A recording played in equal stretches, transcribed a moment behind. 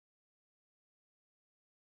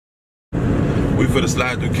We finna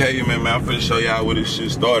slide through Calumet, man. I'm finna show y'all where this shit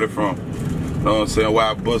started from. You know what I'm saying? Where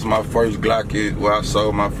I bust my first Glock at, where I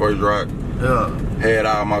sold my first rock. Yeah. Had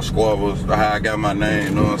all my squabbles, how I got my name,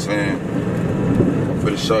 you know what I'm saying? I'm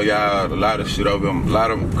finna show y'all a lot of shit over here.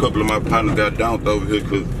 A couple of my partners got dumped over here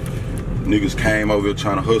because niggas came over here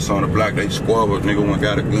trying to hustle on the block. They squabbled, nigga one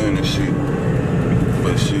got a gun and shit.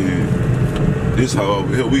 But shit, this hoe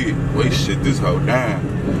over here, we shit this hoe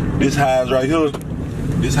down. This house right here with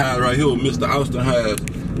Mr. Austin house.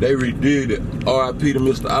 They redid it. R.I.P. to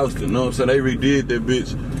Mr. Austin, you know what I'm saying? They redid that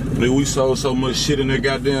bitch. Nigga, we sold so much shit in that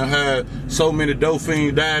goddamn house. So many dope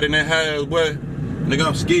fiends died in that house, boy. Nigga,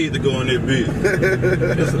 I'm scared to go in that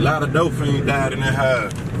bitch. There's a lot of dope fiends died in that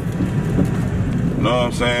house. You know what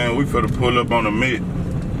I'm saying? We finna pull up on the mid.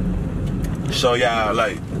 Show y'all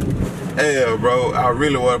like, hey, bro, I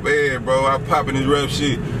really want to, hey, bro, I popping this rap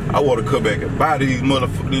shit. I want to come back and buy these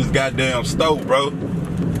motherfuckers, this goddamn stove, bro.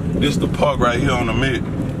 This the park right here on the mid.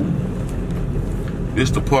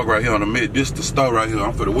 This the park right here on the mid. This the store right here.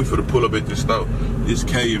 We finna pull up at this store. This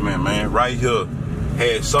Calumet, man, right here.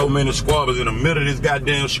 Had so many squabbers in the middle of this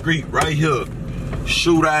goddamn street, right here.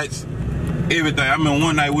 Shootouts, everything. I remember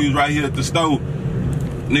one night we was right here at the store.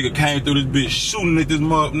 Nigga came through this bitch shooting at this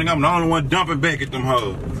mother. Nigga, I'm the only one dumping back at them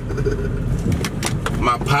hoes.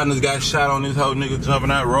 My partners got shot on this hoe. Nigga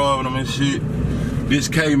jumping out, robbing them and shit. This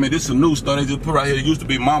Calumet, this is a new store they just put right here. It used to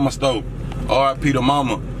be Mama store. R.I.P. to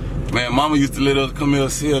Mama. Man, Mama used to let us come here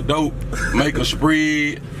and sell dope, make a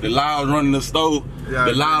spread. The loud running the store. Yeah,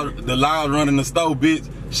 the loud running the store, bitch.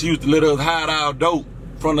 She used to let us hide our dope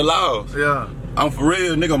from the loud. Yeah. I'm for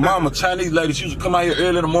real, nigga. Mama, Chinese lady, she used to come out here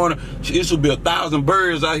early in the morning. It should be 1,000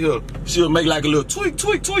 birds out here. She'll make like a little tweak,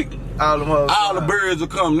 tweak, tweak. All the birds will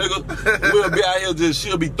come, nigga. We'll be out here just,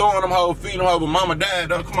 she'll be throwing them hoes, feeding them hoes, but Mama died,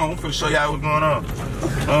 though. Come on, I'm finna show y'all what's going on.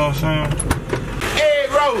 You know what I'm saying?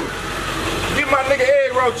 Egg roll. Get my nigga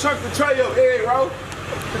egg roll, chunk the tray up, egg roll.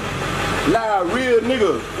 Nah, real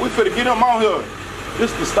nigga. We finna get him on here.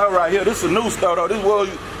 This the store right here. This is a new store though. This was,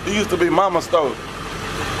 it used to be Mama's store.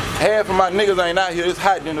 Half of my niggas ain't out here. It's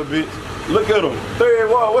hot in the bitch. Look at them. Third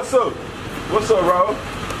wall, what's up? What's up, bro?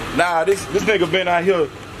 Nah, this nigga been out here.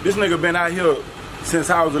 This nigga been out here since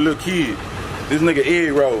I was a little kid. This nigga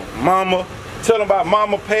egg roll. Mama, tell him about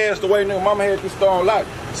Mama passed away, nigga. Mama had this store on lock.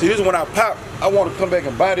 See, this is when I pop. I want to come back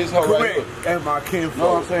and buy this hoe right here. And my kinfolk. You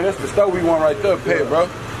know what I'm saying? That's the store we want right there, Pat, bro.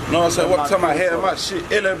 You know what I'm saying? What time I had my shit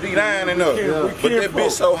LFD9 in there. But that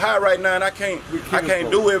bitch so high right now and I can't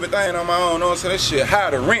do everything on my own. You know what I'm saying? That shit high,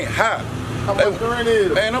 the rent high. How much the rent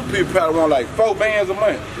is? Man, them people probably want like 4 bands a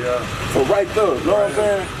month. Yeah. For right there. You know what I'm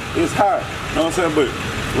saying? It's high. You know what I'm saying?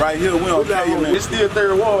 But right here, we don't tell you, man. It's still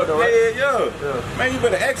third ward though, right? Yeah. Man, you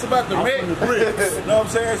better ask about the rent. You know what I'm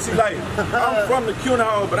saying? See, like, I'm from the CUNY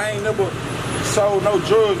home, but I ain't never sold no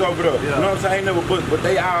drugs over there. Yeah. You know what I'm saying? I ain't never but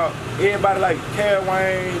they all, everybody like Cal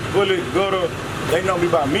Wayne, Bullet, Gutter, they know me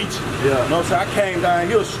by Meech. Yeah. You know what I'm saying? I came down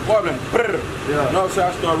here squabbling. Yeah. You know what I'm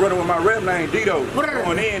saying? I started running with my rap name, Dito.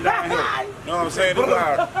 Going in down here. You know what I'm saying? This is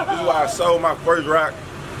why I sold my first rock.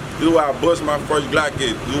 This is why I bust my first Glock at.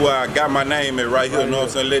 This is why I got my name at right here. You know what I'm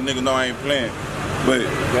saying? Let niggas know I ain't playing. But,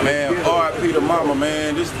 man, R.I.P. to Mama,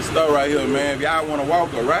 man. This is the stuff right here, man. If y'all want to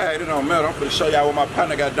walk or ride, it don't matter. I'm finna show y'all what my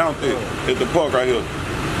partner got down there at the park right here.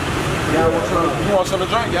 You want something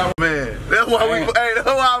to drink, y'all? Man, that's why that's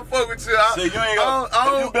why I fuck with you. See, you ain't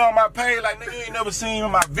if you been on my page, like, nigga, you ain't never seen me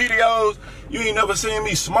in my videos. You ain't never seen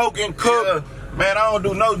me smoking, cook. Yeah. Man, I don't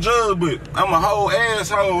do no drugs, but I'm a whole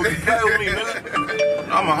asshole. You play with me, nigga.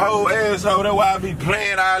 I'm a whole asshole. That's why I be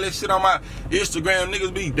playing all this shit on my Instagram.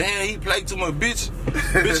 Niggas be, damn, he play too much, bitch.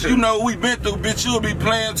 Bitch, you know what we been through, bitch. You'll be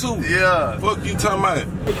playing too. Yeah. Fuck you talking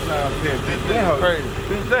about. That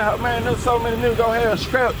crazy. Man, there's so many niggas gonna have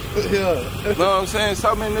scraps. Yeah. You know what I'm saying?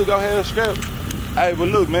 So many niggas gonna have scraps. Hey, but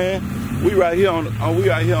look, man, we right here on the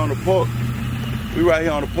park. We right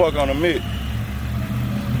here on the park on the mid.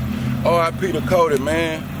 R.I.P. to Cody,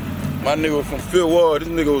 man. My nigga from Fifth Ward. This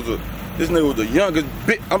nigga was the youngest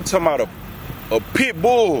bit. I'm talking about a pit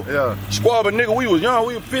bull. Yeah. Squabbing nigga. We was young.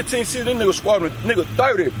 We was 15, 16. This nigga squabbing nigga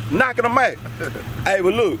 30, knocking them out. Hey,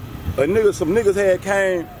 but look, some niggas had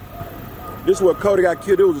came. This is where Cody got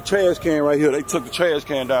killed. There was a trash can right here. They took the trash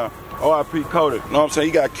can down. R.I.P. Cody. You know what I'm saying?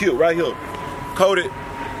 He got killed right here. Cody, it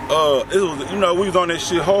was, you know, we was on that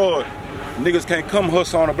shit hard. Niggas can't come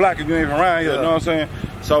hustle on the block if you ain't even around here. Yeah. You know what I'm saying?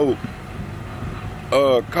 So,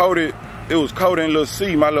 Cody, it was Cody and Lil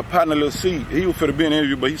C, my little partner Lil C. He was finna be in the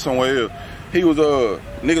interview, but he's somewhere else. He was,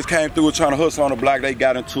 niggas came through trying to hustle on the block. They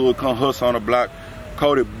got into it, come hustle on the block.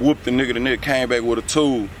 Cody whooped the nigga came back with a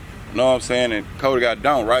tool. You know what I'm saying? And Cody got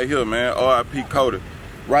down right here, man. R.I.P. Cody.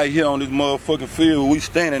 Right here on this motherfucking field we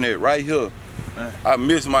standing at, right here. I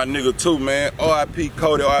miss my nigga too, man. R.I.P.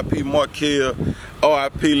 Cody, R.I.P. Markel,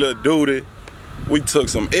 R.I.P. Lil Duty. We took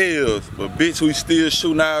some L's, but bitch, we still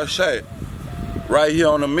shooting our shot. Right here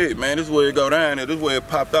on the mic, man. This is where it go down there. This is where it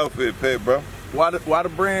popped off for it, Pat, bro. Why the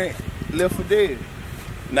brand Left for Dead?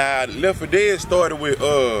 Nah, Left for Dead started with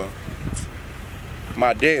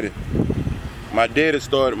my daddy.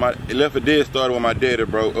 Left for Dead started with my daddy,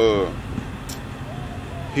 bro.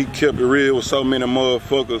 He kept it real with so many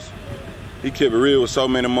motherfuckers. He broke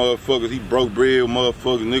bread with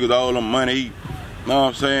motherfuckers. Niggas all them money. You know what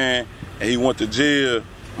I'm saying? And he went to jail.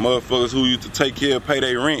 Motherfuckers who used to take care of pay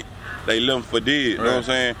their rent, they left him for dead. You know what I'm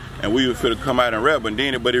saying? And we were finna come out and rap, but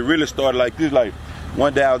it really started like this. Like,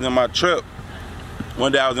 one day I was in my trap. My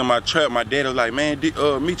dad was like, man,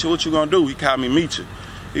 Meecha, what you gonna do? He called me Meecha.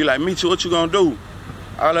 He like, Meecha, what you gonna do?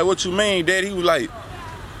 I was like, what you mean, Dad? He was like,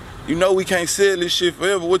 you know we can't sell this shit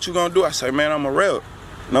forever. What you gonna do? I said, man, I'm a rap.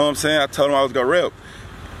 Know what I'm saying? I told him I was gonna rap.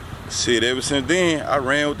 Shit, ever since then, I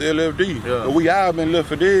ran with the LFD. Yeah. But we all been left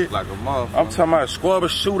for dead. Like a motherfucker. I'm talking about squabble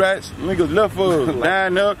shootouts. Niggas left for us.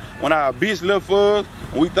 Dying up. When our bitch left for us,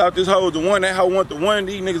 we thought this hoe was the one. That hoe want the one.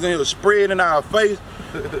 These niggas in here spreading in our face.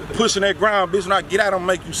 Pushing that ground, bitch. When I get out, I'm gonna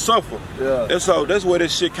make you suffer. Yeah. That's where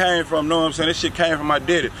this shit came from, know what I'm saying? This shit came from my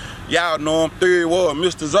daddy. Y'all know him, 3rd Ward,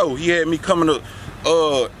 Mr. Zoe. He had me coming to,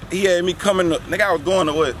 nigga, I was going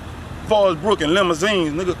to what? Forest Brook in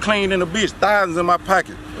limousines, nigga clean in the bitch, thousands in my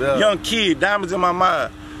pocket. Yeah. Young kid, diamonds in my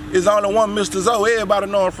mind. It's only one Mr. Zoe. Everybody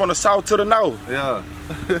know him from the south to the north. Yeah.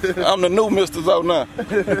 I'm the new Mr. Zoe now.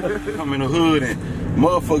 Come in the hood and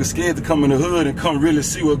motherfuckers scared to come in the hood and come really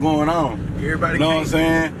see what's going on. Everybody know what I'm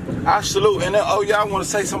saying? I salute, and then, oh yeah, I want to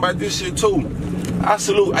say something about this shit too. I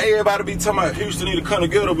salute everybody be talking about Houston need to come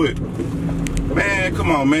together, but man,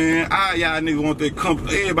 come on, man. All y'all niggas want that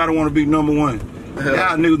company. Everybody want to be number one.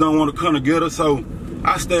 Y'all niggas don't want to come together, so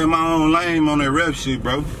I stay in my own lane on that rap shit,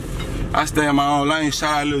 bro. I stay in my own lane.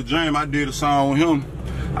 Shout out Lil Dream. I did a song with him.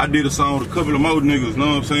 I did a song with a couple of more niggas, know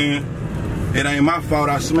what I'm saying? It ain't my fault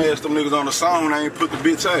I smashed them niggas on the song. I ain't put the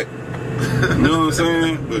bitch out. You know what I'm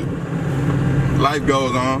saying? But life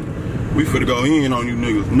goes on. We finna go in on you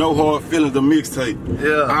niggas. No Hard Feelings, the mixtape.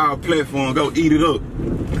 Yeah. Our platform, go eat it up.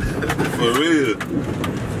 For real.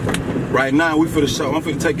 Right now, we finna show. I'm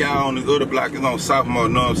finna take y'all on this other block. It's on Sophomore,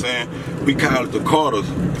 know what I'm saying? We call it the Carters.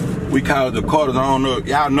 I don't know.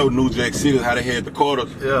 Y'all know New Jack City, how they had the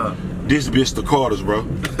Carters. Yeah. This bitch the Carters, bro.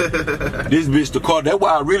 This bitch the Carters. That's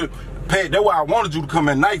why I wanted you to come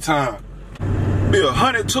at nighttime. Be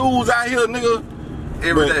 100 tools out here, nigga.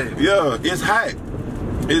 Every day. Yeah, it's hot.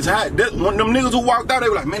 It's hot. When them niggas who walked out, they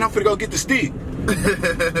were like, man, I'm finna go get the stick.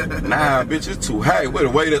 Nah, bitch, it's too hot.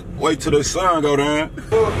 Wait till the sun go down.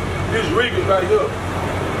 This Regal right here.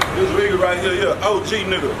 Yeah, OG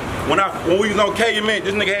nigga. When we was on KMN,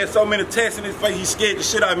 this nigga had so many tats in his face, he scared the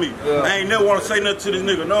shit out of me. Yeah. I ain't never want to say nothing to this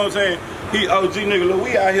nigga, know what I'm saying? He OG nigga, look,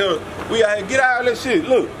 we out here, get out of that shit,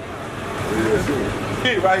 look.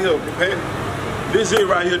 This right here, man. This is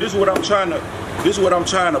right here, this is what I'm trying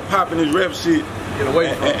to pop in this rap shit. Get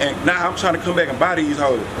away from and now I'm trying to come back and buy these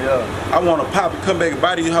hoes. Yeah. I want to pop and come back and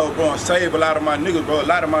buy these hoes, bro, and save a lot of my niggas, bro. A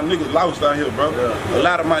lot of my niggas lost out here, bro. Yeah. A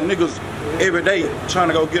lot of my niggas every day trying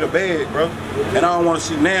to go get a bag, bro. And I don't want to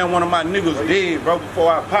see now one of my niggas dead, bro,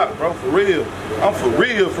 before I pop, bro, for real. I'm for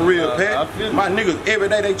real, Pat. My niggas every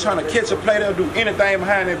day they trying to catch a play, they'll do anything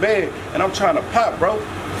behind their bag. And I'm trying to pop, bro.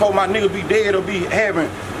 Before my nigga be dead or be having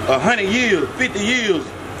 100 years, 50 years.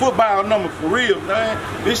 Football number for real, man.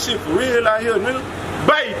 This shit for real out here, nigga.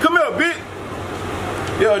 Babe, come here, bitch.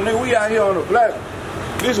 Yo, nigga, we out here on the block.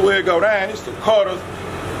 This is where it go down. This the Carters.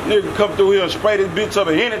 Nigga come through here and spray this bitch up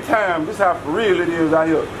at any time. This how for real it is out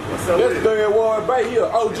here. This 3rd Ward, baby, here,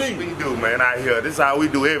 OG. We do, man, out here. This how we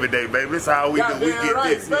do every day, baby. This how we do. We get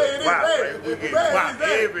right, this pop, right? We get pop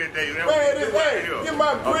every day. Get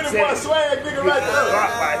my pretty boy swag nigga right there. Pop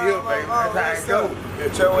right here, baby. That's how it go.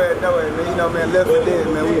 Get your ass know it, man. You know, man, Left for Dead,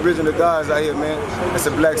 man. We original guys out here, man. That's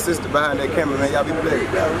a black sister behind that camera, man. Y'all be black.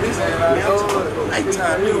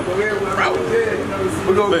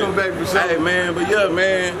 We're gonna come back for sure. Hey, man, but yeah,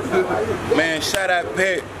 man. Man, shout out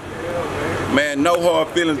Pat. Man, No Hard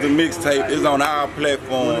Feelings, the mixtape is on our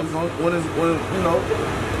platform. When you know,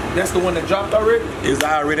 that's the one that dropped already? It's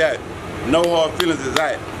already out. No Hard Feelings is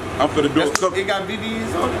out. I'm finna do a couple. It got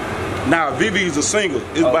VVs on it? Nah, VV's a single.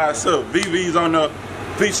 It's by itself. VV's on the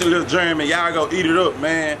feature Lil Dream, and y'all go eat it up,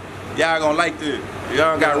 man. Y'all gonna like this.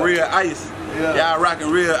 Y'all got real ice. Yeah. Y'all rocking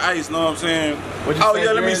real ice, know what I'm saying? What you say,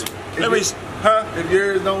 let me, huh? If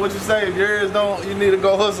yours don't, what you say? If yours don't, you need to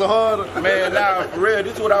go hustle harder. Man, nah, for real,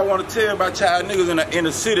 this is what I want to tell about y'all niggas in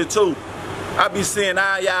the city too. I be seeing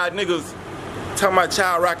all y'all niggas talking about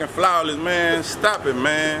y'all rocking flawless, man. Stop it,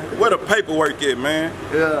 man. Where the paperwork at, man?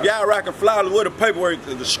 Yeah. Y'all rocking flawless, where the paperwork?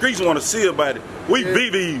 The streets want to see about it. We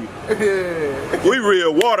BB. Yeah. We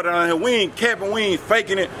real water down here. We ain't capping, we ain't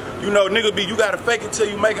faking it. You know, nigga you gotta fake it till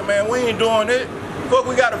you make it, man. We ain't doing it. Fuck,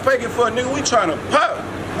 we gotta fake it for a nigga. We trying to pop.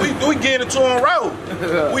 We getting it to him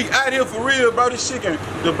raw. We out here for real, bro. This shit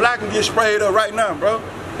the block can get sprayed up right now, bro.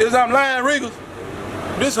 Is I'm lying, Riggers?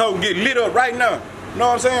 This hoe get lit up right now. You know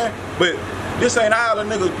what I'm saying? But this ain't all the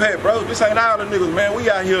niggas, Pat, bro. This ain't all the niggas, man. We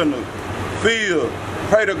out here in the field.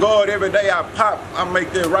 Pray to God every day I pop, I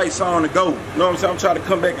make that right song to go. You know what I'm saying? I'm trying to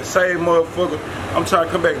come back and save motherfuckers. I'm trying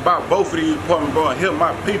to come back and buy both of these apartments, bro, and help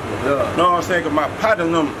my people. Yeah. You know what I'm saying? Because my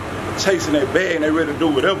partners them chasing that bag and they ready to do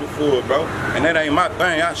whatever for it, bro. And that ain't my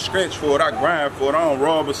thing. I scratch for it, I grind for it. I don't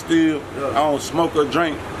rob or steal. Yeah. I don't smoke or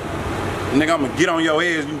drink. Nigga, I'm gonna get on your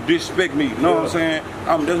ass, you disrespect me. You know what I'm saying?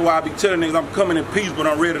 That's why I be telling niggas I'm coming in peace, but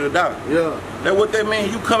I'm ready to die. Yeah. That's what that mean,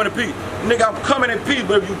 you coming in peace. Nigga, I'm coming in peace,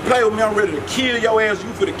 but if you play with me, I'm ready to kill your ass. You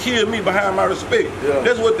finna kill me behind my respect. Yeah.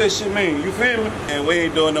 That's what that shit mean, you feel me? And we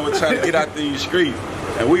ain't doing nothing trying to get out these streets.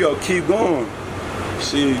 And we gonna keep going.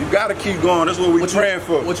 Shit, you gotta keep going. That's what we praying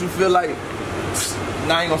for. What you feel like,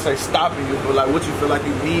 now I ain't gonna say stopping you, but like what you feel like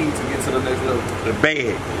you need to get to the next level? The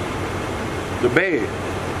bag. The bag.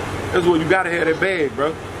 That's what you gotta have, that bag,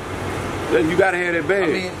 bro. You gotta have that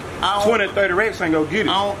bag. I mean, 20, 30 racks ain't gonna get it.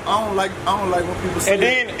 I don't like when people say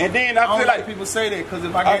that. And then I feel like people say that because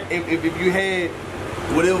if you had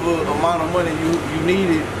whatever amount of money you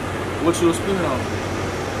needed, what you would spend it on?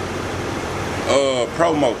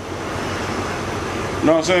 Promo. You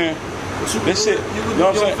know what I'm saying? This shit. You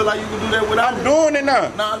don't feel like you can do that without I'm doing it now.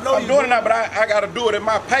 Nah, I know I'm doing it now, but I gotta do it at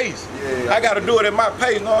my pace. Yeah, I gotta do it at my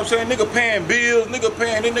pace. You know what I'm saying? Nigga paying bills, nigga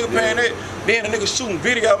paying this, nigga paying that. Then the nigga shooting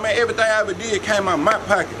video, man. Everything I ever did came out of my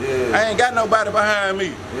pocket. Yeah. I ain't got nobody behind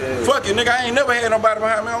me. Yeah. Fuck it, nigga. I ain't never had nobody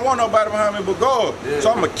behind me. I don't want nobody behind me but God. Yeah.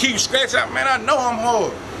 So I'ma keep scratching out. Man, I know I'm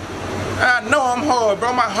hard. I know I'm hard,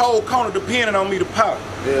 bro. My whole corner depending on me to pop.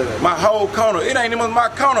 Yeah. My whole corner. It ain't even my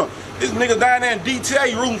corner. This niggas down there in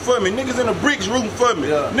DTA rooting for me. Niggas in the bricks rooting for me.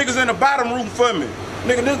 Yeah. Niggas in the bottom rooting for me.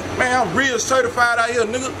 Nigga, this, man, I'm real certified out here,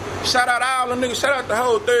 nigga. Shout out all the niggas. Shout out the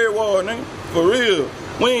whole third ward, nigga. For real.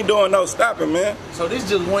 We ain't doing no stopping, man. So this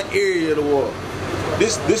just one area of the ward.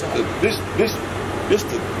 This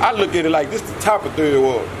I look at it like this the top of third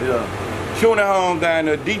ward. Yeah. CUNY Home down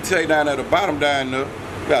there, DTA down there, the bottom down there.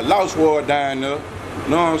 We got Lost Ward down there. You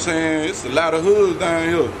know what I'm saying? It's a lot of hoods down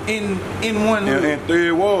here. In one hood. In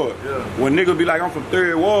third ward. Yeah. When niggas be like, I'm from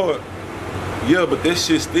third ward. Yeah, but this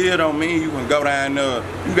shit still don't mean you can go down there.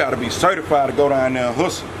 You gotta be certified to go down there and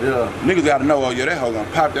hustle. Yeah. Niggas gotta know, oh yeah, that hoe gonna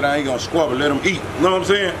pop that, I ain't gonna squabble, let them eat. You know what I'm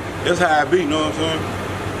saying? That's how I be, you know what I'm saying?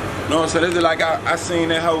 You know what I'm saying? That's just like I seen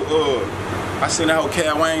that hoe,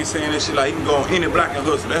 Cal Wayne saying that shit like he can go on any block and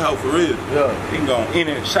hustle. That hoe for real. Yeah. He can go on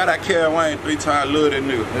any. Shout out Cal Wayne 3 times, I love that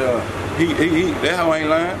nigga. Yeah. That hoe ain't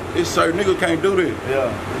lying. This certain nigga can't do that.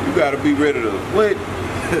 Yeah. You gotta be ready to what?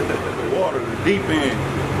 The water, the deep end.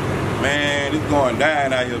 Man, it's going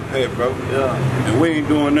down out here, Pat, bro. Yeah. And we ain't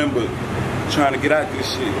doing nothing but trying to get out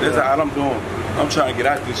this shit. That's all I'm doing. I'm trying to get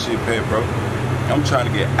out this shit, Pat, bro. I'm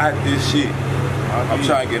trying to get out this shit. I'm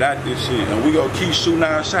trying to get out this shit. And we gonna keep shooting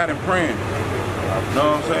our shot and praying. You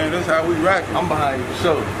know what I'm saying? That's how we rocking. I'm behind you for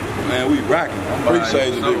sure. Man, we rocking.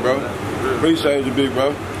 Appreciate you, big bro. Appreciate you, big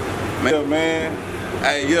bro. Man,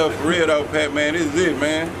 hey, yeah, for real though, Pat, man, this is it,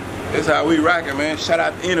 man. That's how we rocking, man. Shout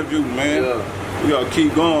out the interview, man. Yeah. We gotta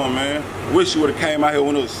keep going, man. Wish you would've came out here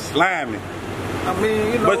when it was slimy. I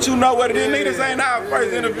mean, you know. But you know what it is, nigga. This ain't our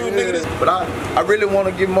first interview, nigga. This. But I really want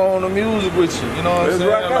to get more on the music with you. You know what I'm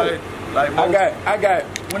saying? Like I got.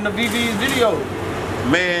 When the BB's video.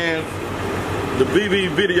 Man, the BB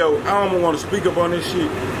video, I don't want to speak up on this shit.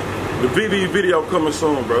 The BB video coming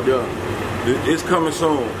soon, bro. Yeah. It's coming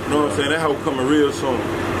soon. You know what I'm saying? That hoe coming real soon.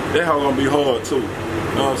 That hoe gonna be hard too. You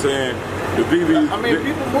know what I'm saying? The BB. I mean,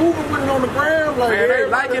 people moving with it on the ground, like man, they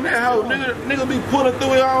liking that hoe. Nigga be pulling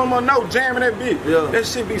through it on my note, jamming that bitch. Yeah. That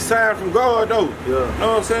shit be signed from God though. Yeah. You know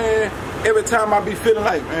what I'm saying? Every time I be feeling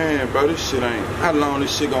like, man, bro, this shit ain't. How long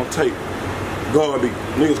this shit gonna take? God be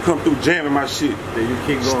niggas come through jamming my shit. Yeah, you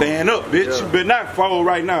keep going. Stand up, bitch. Yeah. You better not fall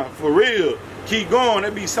right now, for real. Keep going.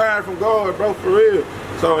 That be signed from God, bro, for real.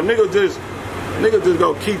 So niggas just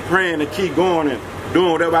go keep praying and keep going and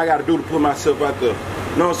doing whatever I gotta do to put myself out there.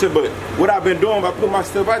 You know what I'm saying? But what I've been doing by putting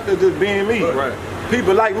myself out there, just being me. Right.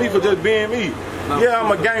 People like me for just being me. No, yeah,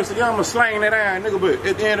 I'm a gangster. Yeah, I'm a slang that iron, nigga. But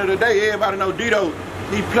at the end of the day, everybody know Dito.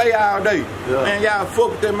 He play all day. Yeah. Man, y'all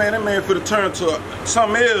fuck with that man. That man for the turn to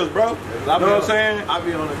something else, bro. You know what I'm saying? I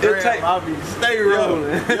be on the gram. I be stay rolling.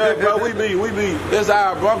 Yeah, bro. We be. That's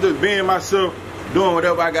all, bro. I'm just being myself. doing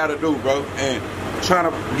whatever I gotta do, bro, and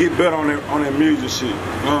trying to get better on that music shit. You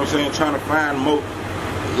know what I'm saying? Trying to find more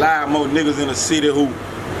niggas in the city who,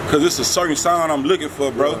 cause it's a certain sound I'm looking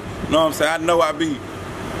for, bro. You know what I'm saying?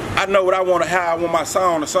 I know what I want, how I want my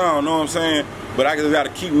sound to sound. You know what I'm saying? But I just gotta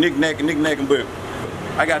keep knick-knacking. But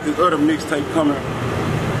I got this other mixtape coming.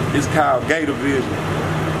 It's called Gator Vision.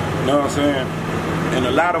 You know what I'm saying? And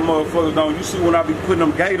a lot of motherfuckers don't, you see when I be putting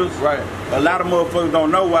them gators, right? A lot of motherfuckers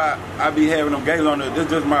don't know why I be having them gators on there. This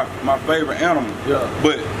is just my favorite animal. Yeah.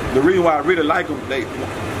 But the reason why I really like them,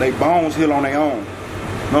 they bones heal on their own. You know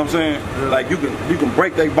what I'm saying? Yeah. Like you can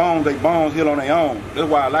break their bones heal on their own. That's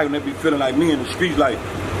why I like them. They be feeling like me in the streets like,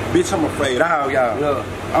 bitch, I'm afraid of y'all. Yeah.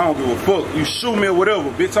 I don't give a fuck. You shoot me or whatever,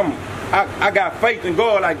 bitch, I got faith in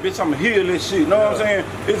God, like, bitch, I'ma heal this shit. You know what I'm saying?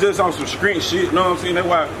 It's just on some street shit, you know what I'm saying? That's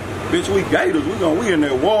why, bitch, we gators, we in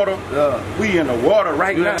that water. Yeah. We in the water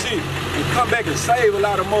right now. Shit. And come back and save a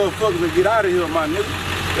lot of motherfuckers and get out of here, my nigga.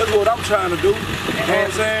 That's what I'm trying to do. You know what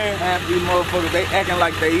I'm saying? Half these motherfuckers, they acting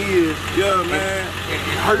like they is. Yeah, man. And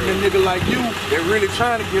hurting a nigga like you, they really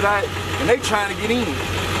trying to get out, and they trying to get in.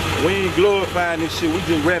 We ain't glorifying this shit. We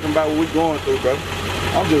just rapping about what we going through, bro.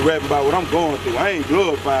 I'm just rapping about what I'm going through. I ain't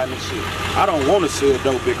glorifying this shit. I don't want to sell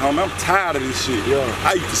dope, big homie. I'm tired of this shit. Yeah.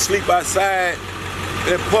 I used to sleep outside.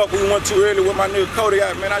 That park we went to earlier with my nigga Cody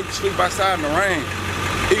out, man, I used to sleep outside in the rain.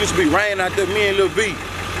 It used to be raining out there, me and Lil V.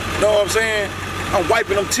 Know what I'm saying? I'm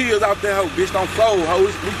wiping them tears out there, ho. Bitch, don't fold, ho.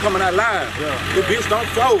 We coming out live. Yeah. The bitch, don't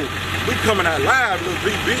fold. We coming out live, Lil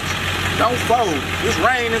V, bitch. Don't fold. This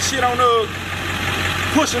rain and shit on us.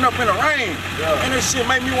 Pushing up in the rain. Yeah. And this shit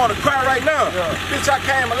make me want to cry right now. Yeah. Bitch, I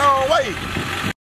came a long way.